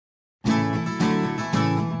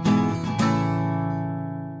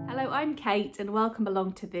I'm Kate and welcome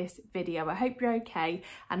along to this video. I hope you're okay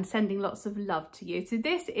and sending lots of love to you. So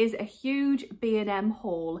this is a huge B&M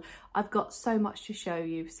haul. I've got so much to show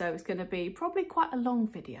you, so it's going to be probably quite a long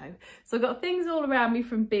video. So I've got things all around me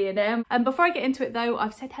from B&M. And before I get into it though,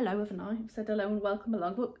 I've said hello, haven't I? I've said hello and welcome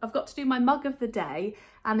along. Look, I've got to do my mug of the day,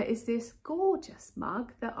 and it is this gorgeous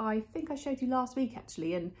mug that I think I showed you last week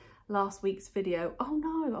actually in last week's video. Oh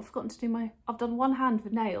no, I've forgotten to do I've done one hand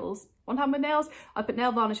with nails. One hand with nails. I put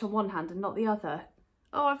nail varnish on one hand and not the other.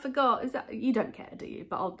 Oh, I forgot. Is that, you don't care, do you?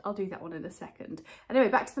 But I'll do that one in a second. Anyway,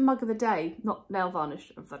 back to the mug of the day, not nail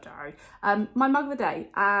varnish of the day. My mug of the day,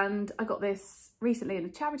 and I got this recently in a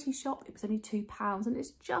charity shop. It was only £2 and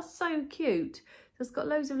it's just so cute. So it's got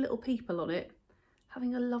loads of little people on it,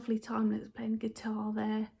 having a lovely time. It's playing guitar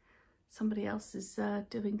there. Somebody else is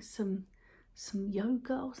doing some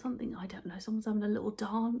yoga or something, I don't know. Someone's having a little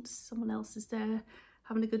dance, someone else is there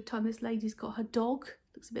having a good time. This lady's got her dog,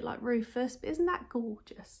 looks a bit like Rufus, but isn't that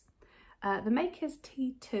gorgeous? The maker's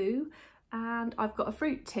tea too, and I've got a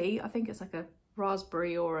fruit tea. I think it's like a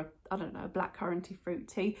raspberry or I don't know, a blackcurranty fruit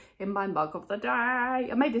tea in my mug of the day.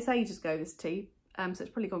 I made this ages ago, this tea, so it's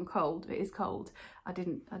probably gone cold. It is cold. I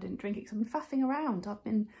didn't drink it because I've been faffing around. I've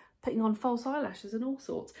been putting on false eyelashes and all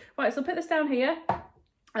sorts. Right, so I'll put this down here.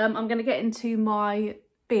 I'm going to get into my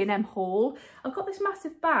B&M haul. I've got this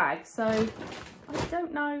massive bag, so I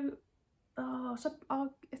don't know. I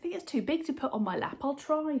think it's too big to put on my lap. I'll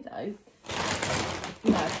try though.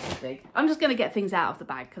 No, it's too big. I'm just going to get things out of the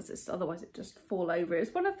bag because otherwise it just fall over.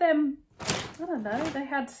 It's one of them, I don't know, they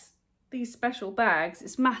had these special bags.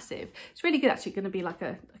 It's massive. It's really good actually. Going to be like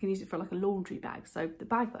I can use it for like a laundry bag. So the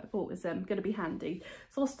bag that I bought is going to be handy.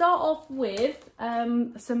 So I'll start off with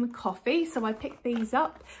some coffee. So I picked these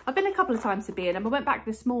up. I've been a couple of times to B&M. I went back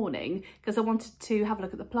this morning because I wanted to have a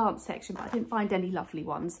look at the plant section, but I didn't find any lovely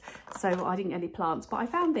ones. So I didn't get any plants, but I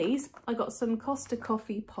found these. I got some Costa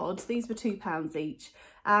coffee pods. These were £2 each.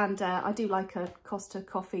 And I do like a Costa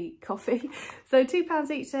coffee. So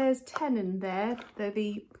 £2 each, there's 10 in there. They're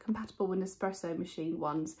the compatible with espresso machine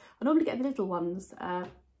ones. I normally get the little ones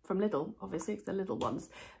from Lidl, obviously, it's the little ones.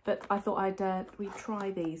 But I thought we'd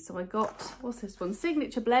try these. So I got, what's this one?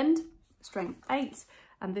 Signature blend, strength 8.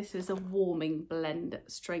 And this is a warming blend,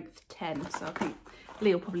 strength 10. So I think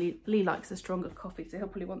Lee likes a stronger coffee, so he'll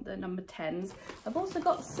probably want the number 10s. I've also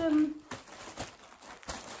got some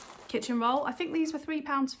kitchen roll. I think these were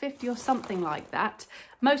 £3.50 or something like that.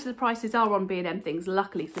 Most of the prices are on B&M things,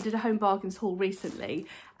 luckily, because I did a home bargains haul recently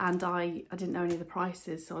and I didn't know any of the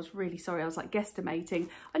prices, so I was really sorry. I was like guesstimating.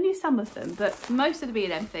 I knew some of them, but most of the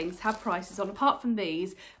B&M things have prices on, apart from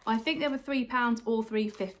these. I think they were £3 or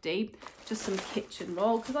 £3.50. Just some kitchen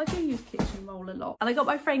roll, because I do use kitchen roll a lot. And I got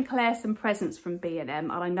my friend Claire some presents from B&M,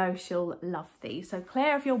 and I know she'll love these. So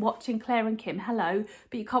Claire, if you're watching, Claire and Kim, hello,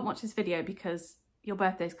 but you can't watch this video because your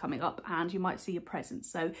birthday's coming up and you might see your presents.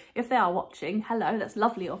 So if they are watching, hello, that's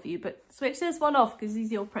lovely of you, but switch this one off because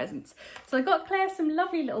these are your presents. So I got Claire some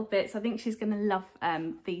lovely little bits. I think she's going to love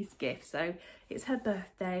these gifts. So it's her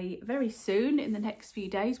birthday very soon, in the next few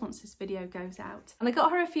days once this video goes out. And I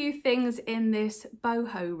got her a few things in this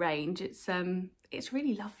boho range. It's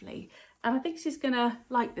really lovely. And I think she's gonna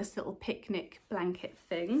like this little picnic blanket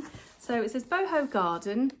thing. So it says boho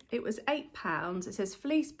garden. It was £8. It says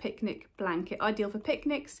fleece picnic blanket, ideal for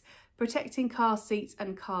picnics, protecting car seats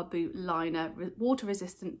and car boot liner, water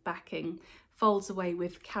resistant backing, folds away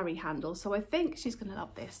with carry handle. So I think she's gonna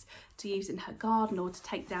love this to use in her garden or to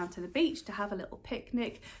take down to the beach to have a little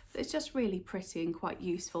picnic. It's just really pretty and quite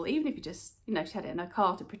useful, even if you just, you know, she had it in her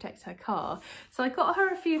car to protect her car. So I got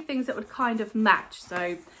her a few things that would kind of match.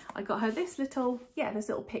 So I got her this little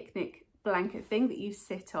picnic blanket thing that you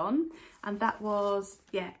sit on, and that was,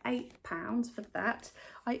 yeah, £8 for that.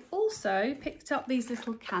 I also picked up these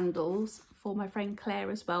little candles for my friend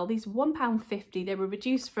Claire as well. These were £1.50. They were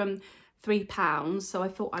reduced from £3, so I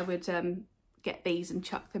thought I would get these and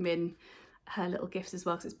chuck them in her little gifts as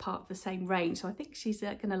well, because it's part of the same range. So I think she's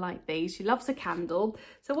gonna like these. She loves a candle.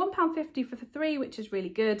 So £1.50 for the 3, which is really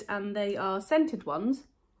good, and they are scented ones.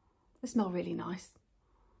 They smell really nice.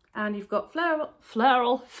 And you've got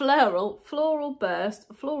floral burst,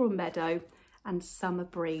 floral meadow, and summer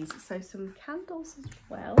breeze. So some candles as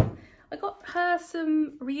well. I got her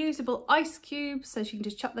some reusable ice cubes, so she can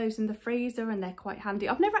just chuck those in the freezer, and they're quite handy.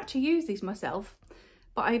 I've never actually used these myself,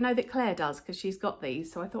 but I know that Claire does because she's got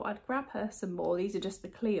these, so I thought I'd grab her some more. These are just the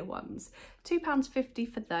clear ones.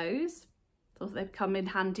 £2.50 for those. Thought they'd come in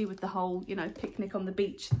handy with the whole, you know, picnic on the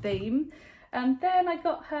beach theme. And then I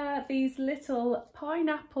got her these little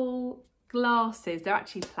pineapple glasses. They're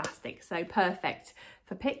actually plastic, so perfect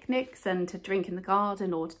for picnics and to drink in the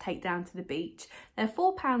garden or to take down to the beach. They're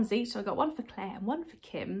 £4 each, so I got one for Claire and one for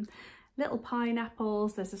Kim. Little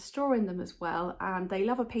pineapples, there's a straw in them as well, and they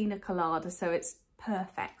love a pina colada, so it's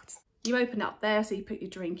perfect. You open up there, so you put your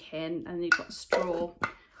drink in, and you've got a straw,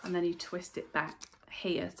 and then you twist it back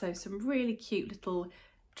here. So some really cute little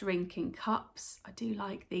drinking cups. I do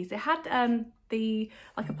like these. They had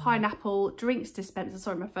like a pineapple drinks dispenser.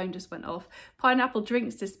 Sorry, my phone just went off. Pineapple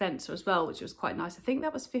drinks dispenser as well, which was quite nice. I think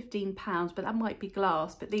that was £15, but that might be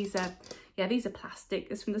glass. But these are, yeah, these are plastic.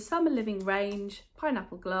 It's from the Summer Living range.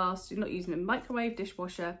 Pineapple glass. You're not using a microwave,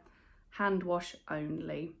 dishwasher, hand wash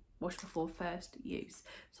only. Wash before first use.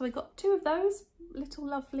 So I got 2 of those little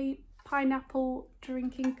lovely pineapple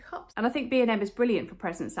drinking cups, and I think B&M is brilliant for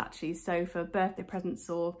presents actually, so for birthday presents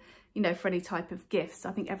or, you know, for any type of gifts.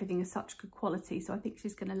 I think everything is such good quality, so I think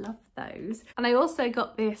she's going to love those. And I also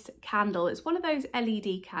got this candle. It's one of those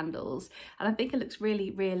LED candles, and I think it looks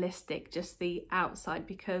really realistic, just the outside,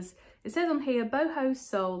 because it says on here Boho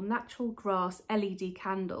Soul Natural Grass LED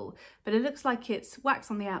candle, but it looks like it's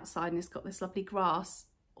wax on the outside and it's got this lovely grass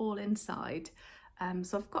all inside.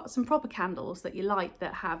 So I've got some proper candles that you like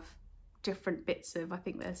that have different bits of, I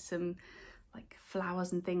think there's some like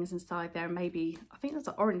flowers and things inside there, and maybe I think there's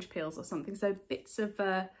like orange peels or something, so bits of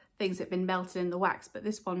things that have been melted in the wax. But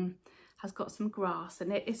this one has got some grass,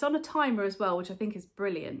 and it's on a timer as well, which I think is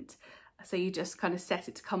brilliant. So you just kind of set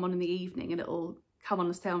it to come on in the evening and it'll come on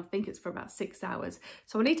and stay on. I think it's for about 6 hours.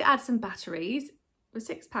 So I need to add some batteries for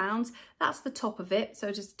 £6. That's the top of it,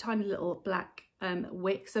 so just a tiny little black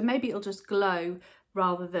wick, so maybe it'll just glow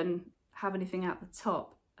rather than have anything at the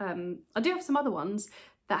top. I do have some other ones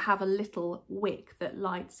that have a little wick that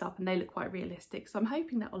lights up, and they look quite realistic, so I'm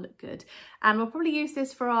hoping that will look good. And we'll probably use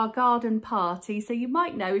this for our garden party. So you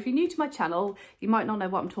might know, if you're new to my channel, you might not know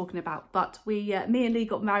what I'm talking about, but me and Lee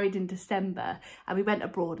got married in December, and we went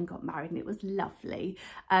abroad and got married, and it was lovely.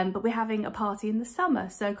 But we're having a party in the summer,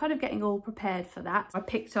 so kind of getting all prepared for that. I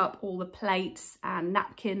picked up all the plates and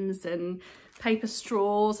napkins and paper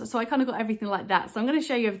straws, so I kind of got everything like that. So I'm going to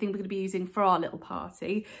show you everything we're going to be using for our little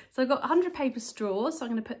party. So I've got 100 paper straws, so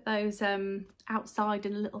I'm going to put those outside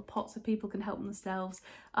in a little pot so people can help themselves.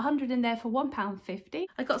 100 in there for £1.50.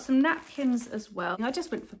 I got some napkins as well. I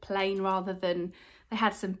just went for plain rather than, they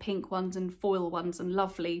had some pink ones and foil ones and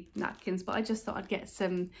lovely napkins, but I just thought I'd get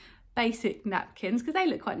some basic napkins because they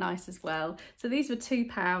look quite nice as well. So these were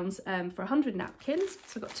 £2 for 100 napkins,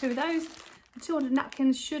 so I've got 2 of those. 200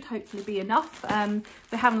 napkins should hopefully be enough.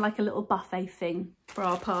 We're having like a little buffet thing for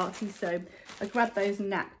our party, so I grabbed those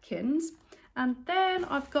napkins. And then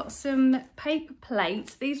I've got some paper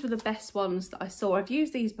plates. These were the best ones that I saw. I've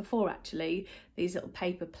used these before actually, these little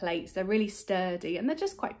paper plates. They're really sturdy and they're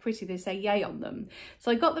just quite pretty. They say yay on them.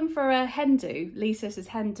 So I got them for a hen do, Lisa's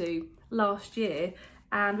hen do last year,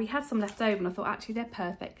 and we had some left over, and I thought actually they're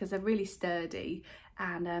perfect because they're really sturdy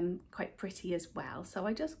and quite pretty as well. So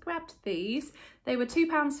I just grabbed these. They were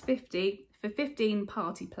 £2.50 for 15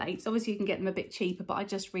 party plates. Obviously you can get them a bit cheaper, but I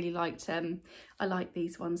just really liked, I like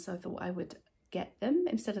these ones, so I thought I would get them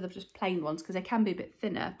instead of the just plain ones because they can be a bit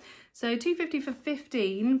thinner. So £2.50 for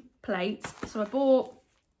 15 plates. So I bought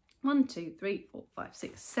 1, 2, 3, 4, 5,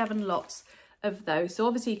 6, 7 lots of those. So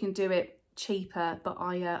obviously you can do it cheaper, but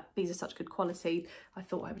these are such good quality, I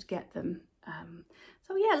thought I would get them.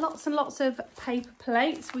 So yeah, lots and lots of paper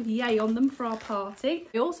plates with yay on them for our party.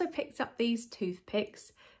 We also picked up these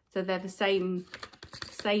toothpicks, so they're the same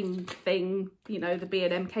thing, you know, the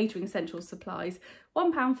B&M Catering Essentials supplies.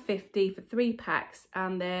 £1.50 for 3 packs,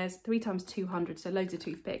 and there's 3 times 200, so loads of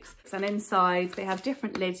toothpicks. And inside they have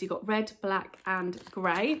different lids. You've got red, black and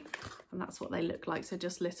grey, and that's what they look like, so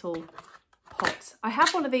just little pots. I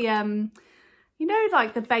have one of the you know,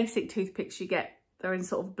 like the basic toothpicks you get, they're in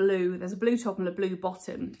sort of blue, there's a blue top and a blue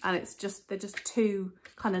bottom, and they're just 2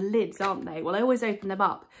 kind of lids, aren't they? Well, I always open them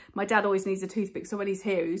up. My dad always needs a toothpick, so when he's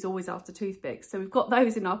here, he's always after toothpicks. So we've got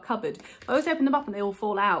those in our cupboard. I always open them up and they all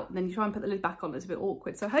fall out, and then you try and put the lid back on, it's a bit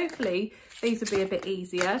awkward. So hopefully these will be a bit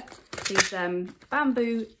easier. These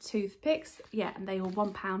bamboo toothpicks, yeah, and they were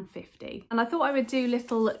 £1.50. And I thought I would do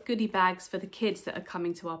little goodie bags for the kids that are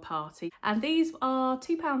coming to our party. And these are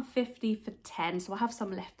 £2.50 for 10, so I have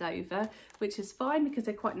some left over, which is fine because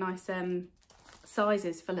they're quite nice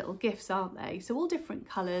sizes for little gifts, aren't they? So all different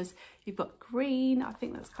colours. You've got green, I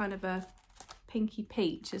think that's kind of a pinky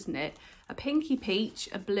peach, isn't it? A pinky peach,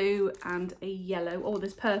 a blue and a yellow. Oh,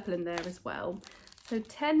 there's purple in there as well. So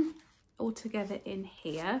 10 altogether in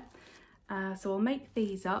here. So I'll make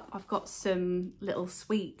these up. I've got some little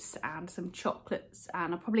sweets and some chocolates,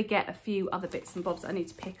 and I'll probably get a few other bits and bobs that I need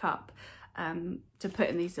to pick up to put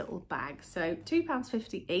in these little bags. So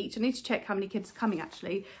 £2.50 each. I need to check how many kids are coming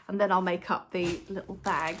actually, and then I'll make up the little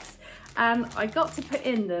bags. And I got to put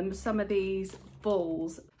in them some of these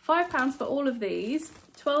balls. £5 for all of these,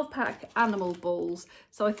 12-pack animal balls.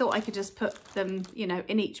 So I thought I could just put them, you know,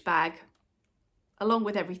 in each bag along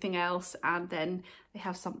with everything else, and then they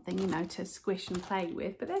have something, you know, to squish and play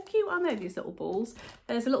with. But they're cute, aren't they, these little balls?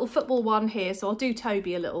 There's a little football one here, so I'll do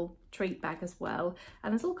Toby a little treat bag as well.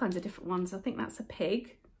 And there's all kinds of different ones. I think that's a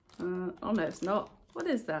pig. Oh no, it's not. What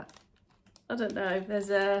is that? I don't know.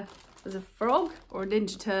 There's a frog or a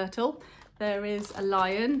ninja turtle. There is a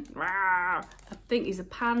lion. I think he's a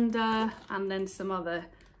panda, and then some other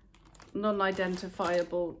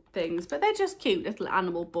non-identifiable things, but they're just cute little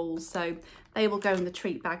animal balls, so they will go in the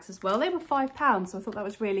treat bags as well. They were £5, so I thought that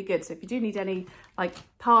was really good. So if you do need any like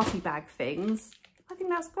party bag things, I think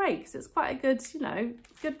that's great, because it's quite a good, you know,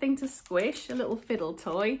 good thing to squish, a little fiddle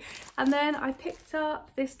toy. And then I picked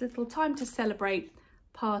up this little Time to Celebrate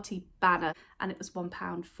party banner, and it was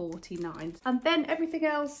 £1.49. And then everything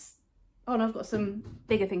else, oh, and I've got some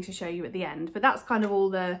bigger things to show you at the end, but that's kind of all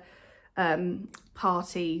the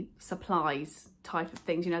party supplies type of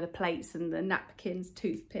things, you know, the plates and the napkins,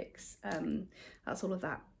 toothpicks, that's all of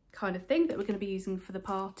that kind of thing that we're going to be using for the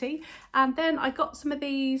party. And then I got some of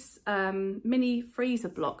these mini freezer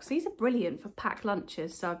blocks. These are brilliant for packed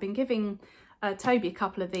lunches, so I've been giving Toby a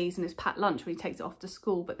couple of these in his packed lunch when he takes it off to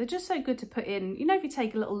school, but they're just so good to put in, you know, if you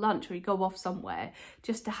take a little lunch or you go off somewhere,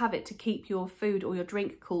 just to have it to keep your food or your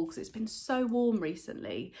drink cool, because it's been so warm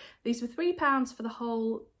recently. These were £3 for the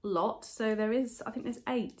whole lot, so there is, I think there's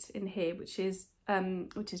 8 in here, which is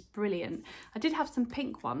brilliant. I did have some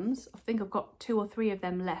pink ones. I think I've got 2 or 3 of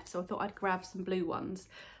them left, so I thought I'd grab some blue ones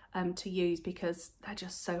to use, because they're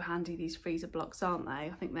just so handy, these freezer blocks, aren't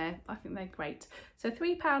they? I think they're great. So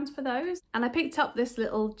 £3 for those. And I picked up this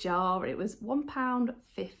little jar. It was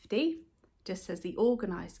 £1.50. Just says the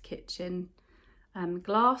Organised Kitchen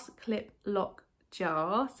glass clip lock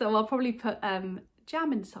jar. So I'll probably put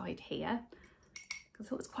jam inside here, because I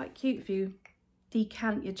thought it was quite cute if you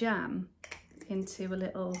decant your jam into a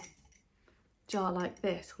little jar like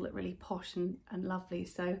this. Will look really posh and lovely.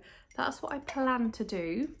 So that's what I plan to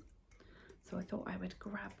do. So I thought I would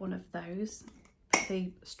grab one of those, put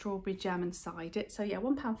the strawberry jam inside it. So yeah,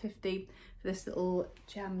 £1.50 for this little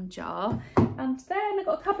jam jar. And then I've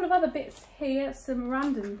got a couple of other bits here, some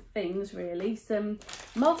random things really. Some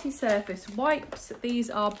multi-surface wipes. These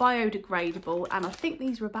are biodegradable, and I think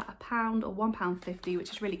these were about £1 or £1.50, which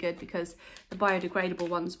is really good because the biodegradable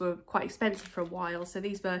ones were quite expensive for a while. So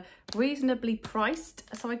these were reasonably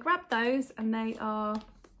priced. So I grabbed those, and they are,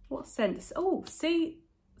 what scents? Oh, sea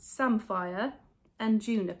samphire and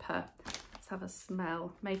juniper. Let's have a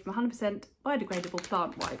smell. Made from 100% biodegradable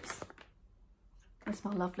plant wipes. They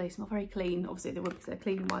smell lovely, smell very clean. Obviously they would, because they're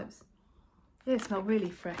clean wipes. They smell really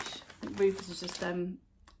fresh. I think Rufus is just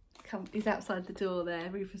he's outside the door there,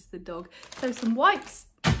 Rufus the dog. So some wipes,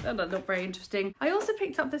 that look very interesting. I also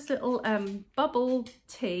picked up this little bubble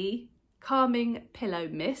tea calming pillow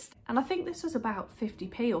mist, and I think this was about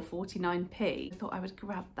 50p or 49p. I thought I would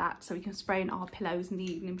grab that so we can spray in our pillows in the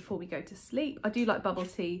evening before we go to sleep. I do like bubble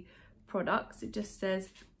tea products. It just says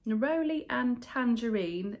neroli and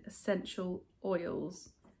tangerine essential oils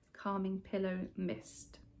calming pillow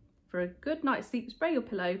mist. For a good night's sleep, spray your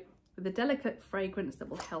pillow with a delicate fragrance that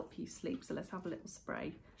will help you sleep. So let's have a little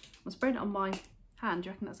spray. I'm spraying it on my hand. Do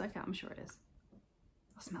you reckon that's okay? I'm sure it is.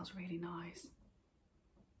 That smells really nice.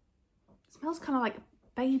 It smells kind of like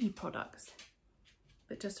baby products,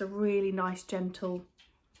 but just a really nice gentle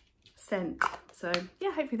scent. So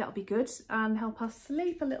yeah, hopefully that'll be good and help us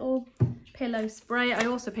sleep. A little pillow spray. I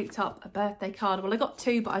also picked up a birthday card. Well, I got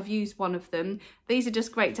 2, but I've used one of them. These are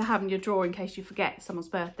just great to have in your drawer in case you forget someone's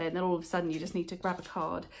birthday and then all of a sudden you just need to grab a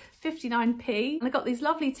card. 59p. And I got these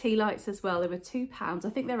lovely tea lights as well. They were £2. I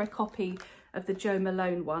think they're a copy of the Jo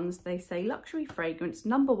Malone ones. They say luxury fragrance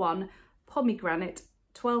 #1 pomegranate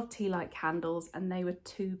 12 tea light candles, and they were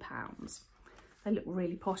 £2. They look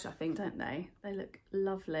really posh, I think, don't they? They look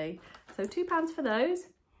lovely. So £2 for those.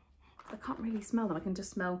 I can't really smell them. I can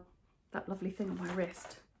just smell that lovely thing on my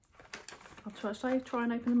wrist. Shall I try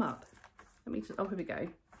and open them up? Let me just, oh, here we go.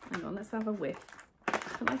 Hang on, let's have a whiff.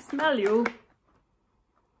 Can I smell you?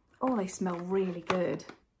 Oh, they smell really good.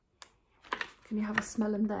 Can you have a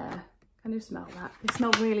smell in there? Can you smell that? They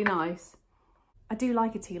smell really nice. I do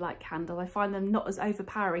like a tea light candle. I find them not as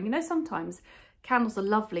overpowering. You know, sometimes candles are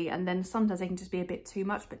lovely and then sometimes they can just be a bit too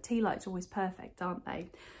much, but tea lights are always perfect, aren't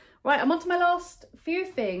they? Right, I'm on to my last few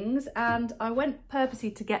things, and I went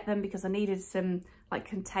purposely to get them because I needed some like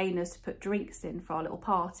containers to put drinks in for our little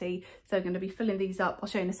party. So I'm going to be filling these up, I'll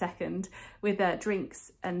show you in a second, with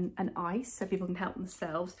drinks and ice so people can help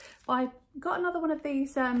themselves. But I got another one of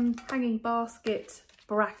these hanging basket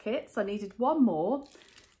brackets. I needed one more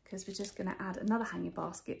because we're just going to add another hanging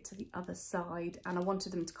basket to the other side, and I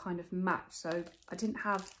wanted them to kind of match. So I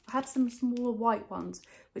had some smaller white ones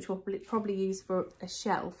which we'll probably use for a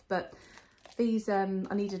shelf, but these I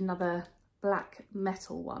needed another black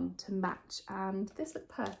metal one to match, and this looked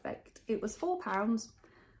perfect. It was £4,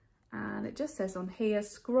 and it just says on here,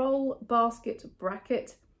 scroll basket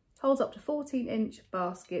bracket, holds up to 14-inch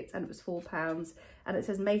basket, and it was £4. And it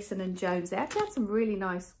says Mason & Jones. They actually had some really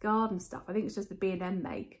nice garden stuff. I think it's just the B&M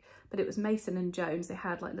make, but it was Mason & Jones. They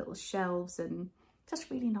had like little shelves and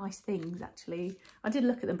just really nice things, actually. I did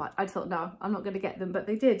look at them, but I thought, no, I'm not going to get them, but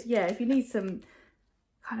they did. Yeah, if you need some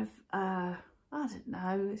kind of, I don't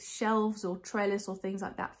know, shelves or trellis or things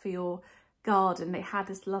like that for your garden, they had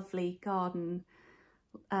this lovely garden,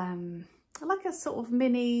 like a sort of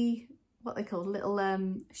mini, what they call little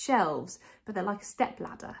shelves, but they're like a step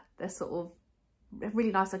ladder. They're sort of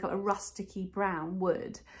really nice, like a rusticy brown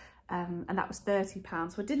wood, and that was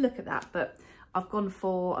 £30. So I did look at that, but I've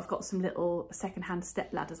got some little secondhand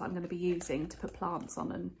step ladders I'm going to be using to put plants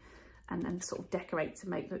on and sort of decorate to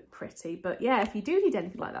make look pretty. But yeah, if you do need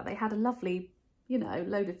anything like that, they had a lovely, you know,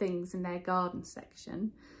 load of things in their garden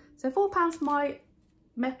section. So £4 for my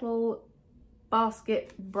metal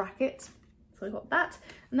basket bracket. So I got that.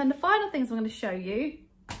 And then the final things I'm going to show you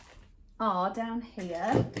are down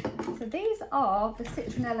here. So these are the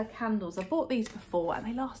citronella candles. I bought these before and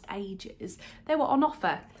they last ages. They were on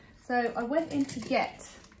offer. So I went in to get,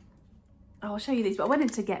 I'll show you these, but I went in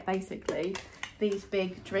to get basically these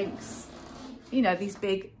big drinks, you know, these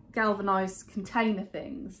big galvanized container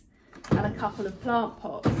things, and a couple of plant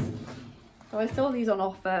pots. So I saw these on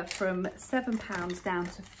offer from £7 down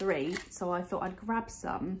to £3. So I thought I'd grab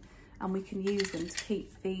some and we can use them to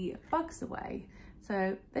keep the bugs away.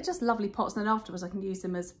 So they're just lovely pots, and then afterwards I can use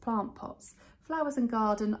them as plant pots. Flowers and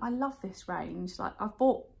Garden, I love this range. Like, I've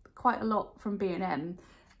bought quite a lot from B&M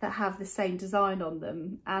that have the same design on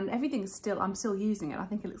them, and everything's still, I'm still using it. I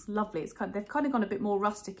think it looks lovely. It's they've kind of gone a bit more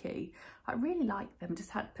rusticy. I really like them. Just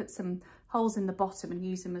had to put some holes in the bottom and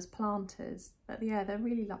use them as planters. But yeah, they're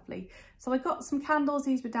really lovely. So I got some candles.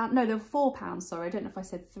 These were down, no, they were £4, sorry. I don't know if I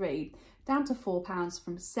said 3. Down to £4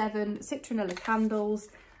 from 7. Citronella candles.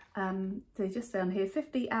 They just say on here,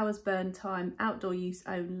 50 hours burn time, outdoor use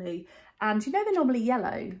only. And you know, they're normally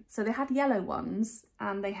yellow. So they had yellow ones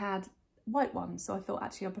and they had white ones. So I thought,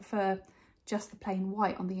 actually, I prefer just the plain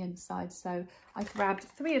white on the inside. So I grabbed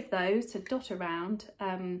 3 of those to dot around,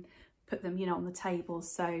 put them, you know, on the table.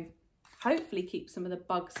 So hopefully keep some of the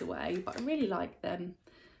bugs away. But I really like them.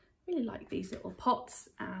 Really like these little pots.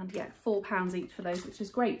 And yeah, £4 each for those, which is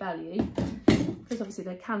great value, because obviously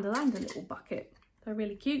they're candle and a little bucket. They're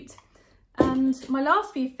really cute. And my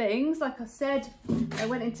last few things, like I said, I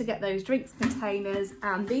went in to get those drinks containers,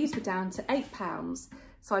 and these were down to £8.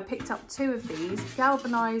 So I picked up 2 of these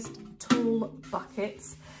galvanised tall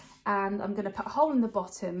buckets, and I'm going to put a hole in the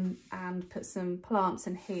bottom and put some plants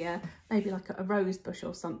in here, maybe like a rose bush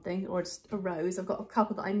or something, or just a rose. I've got a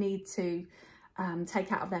couple that I need to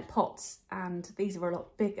take out of their pots, and these are a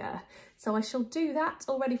lot bigger. So I shall do that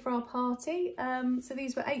all ready for our party. So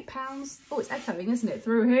these were £8. Oh, it's echoing, isn't it,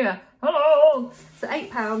 through here? Hello! So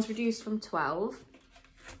 £8 reduced from 12.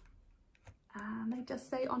 And they just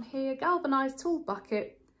say on here, galvanised tool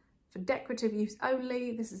bucket for decorative use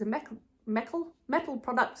only. This is a metal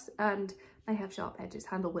products and may have sharp edges.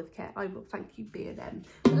 Handle with care. I will thank you, B&M.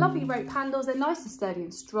 Lovely rope handles. They're nice and sturdy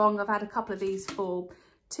and strong. I've had a couple of these for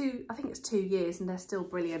I think it's 2 years, and they're still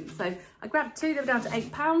brilliant. So I grabbed 2. They were down to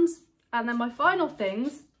 £8. And then my final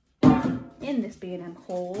things in this B&M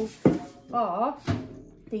haul are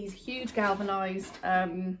these huge galvanised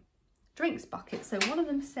drinks buckets. So one of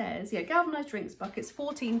them says, yeah, galvanised drinks buckets,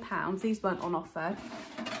 £14. These weren't on offer.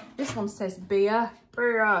 This one says beer.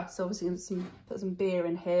 So obviously I'm going to put some beer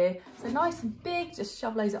in here. So nice and big, just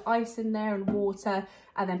shove loads of ice in there and water,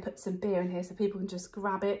 and then put some beer in here so people can just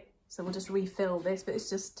grab it. So we'll just refill this, but it's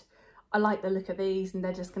just, I like the look of these, and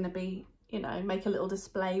they're just going to be, you know, make a little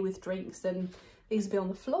display with drinks, and these will be on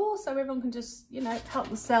the floor so everyone can just, you know, help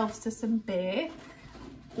themselves to some beer.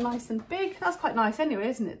 Nice and big. That's quite nice anyway,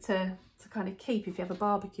 isn't it, to kind of keep if you have a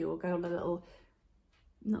barbecue or go on a little,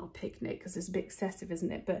 not a picnic because it's a bit excessive, isn't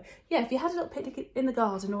it? But yeah, if you had a little picnic in the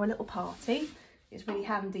garden or a little party, it's really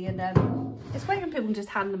handy, and it's great when people can just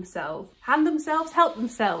help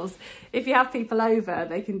themselves. If you have people over,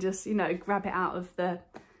 they can just, you know, grab it out of the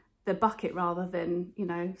bucket rather than, you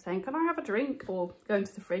know, saying, can I have a drink, or go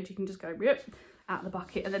into the fridge. You can just go, yep, out of the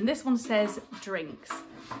bucket. And then this one says drinks.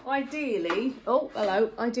 Ideally, oh,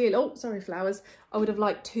 hello, ideally, oh, sorry, flowers. I would have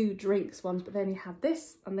liked 2 drinks ones, but then you had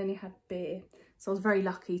this and then you had beer. So I was very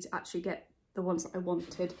lucky to actually get the ones that I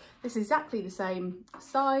wanted. This is exactly the same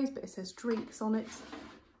size, but it says drinks on it,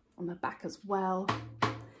 on the back as well.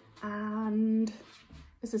 And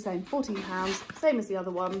it's the same, £14, same as the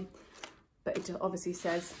other one, but it obviously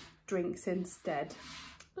says drinks instead.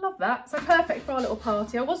 Love that. So perfect for our little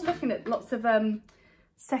party. I was looking at lots of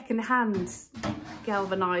second-hand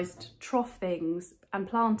galvanised trough things and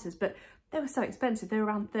planters, but they were so expensive. They were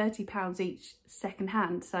around £30 each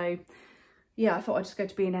second-hand. So yeah, I thought I'd just go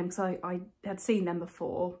to B&M because I had seen them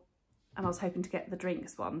before and I was hoping to get the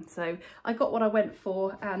drinks one. So I got what I went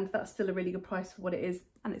for, and that's still a really good price for what it is,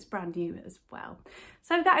 and it's brand new as well.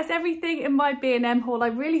 So that is everything in my B&M haul. I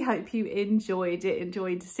really hope you enjoyed it,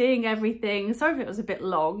 enjoyed seeing everything. Sorry if it was a bit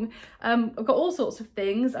long. I've got all sorts of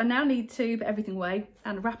things. I now need to put everything away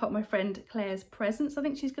and wrap up my friend Claire's presents. I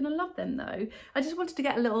think she's going to love them though. I just wanted to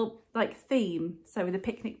get a little like theme. So with a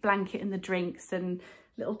picnic blanket and the drinks and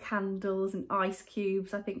little candles and ice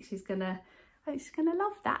cubes. I think she's gonna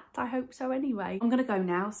love that. I hope so anyway. I'm gonna go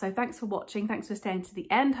now, so thanks for watching, thanks for staying to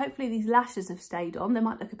the end. Hopefully these lashes have stayed on. They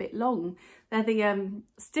might look a bit long. They're the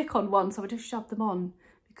stick-on ones, so I just shoved them on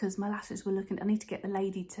because my lashes were looking, I need to get the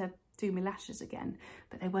lady to do my lashes again,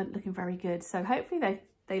 but they weren't looking very good, so hopefully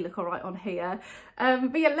they look all right on here.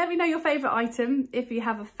 But yeah, let me know your favourite item if you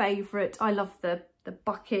have a favourite. I love the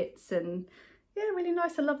buckets, and yeah, really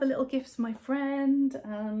nice. I love the little gifts for my friend,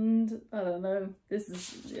 and I don't know, this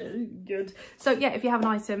is good. So yeah, if you have an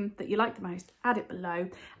item that you like the most, add it below,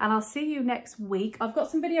 and I'll see you next week. I've got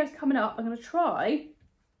some videos coming up. I'm going to try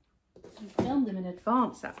and film them in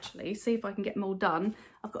advance actually, see if I can get them all done.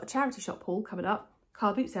 I've got a charity shop haul coming up,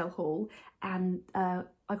 car boot sale haul, and I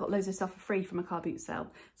got loads of stuff for free from a car boot sale.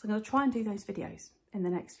 So I'm going to try and do those videos in the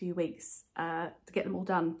next few weeks to get them all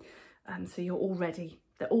done, so you're all ready.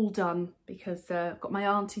 They're all done because I've got my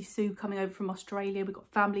auntie Sue coming over from Australia. We've got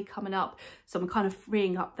family coming up, so I'm kind of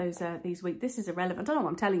freeing up those these weeks. This is irrelevant. I don't know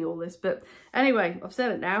why I'm telling you all this, but anyway, I've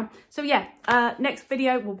said it now. So yeah, next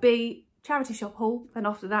video will be charity shop haul, then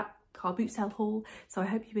after that car boot sale haul. So I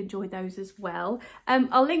hope you enjoyed those as well.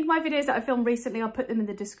 I'll link my videos that I filmed recently. I'll put them in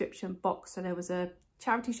the description box. So there was a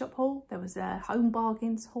charity shop haul, there was a home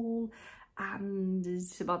bargains haul, and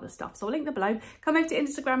some other stuff, so I'll link them below. Come over to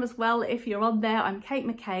Instagram as well if you're on there. I'm Kate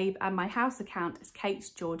McCabe, and my house account is Kate's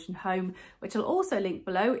Georgian Home, which I'll also link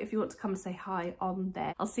below if you want to come and say hi on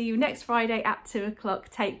there. I'll see you next Friday at 2 o'clock.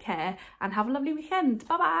 Take care and have a lovely weekend.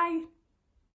 Bye bye.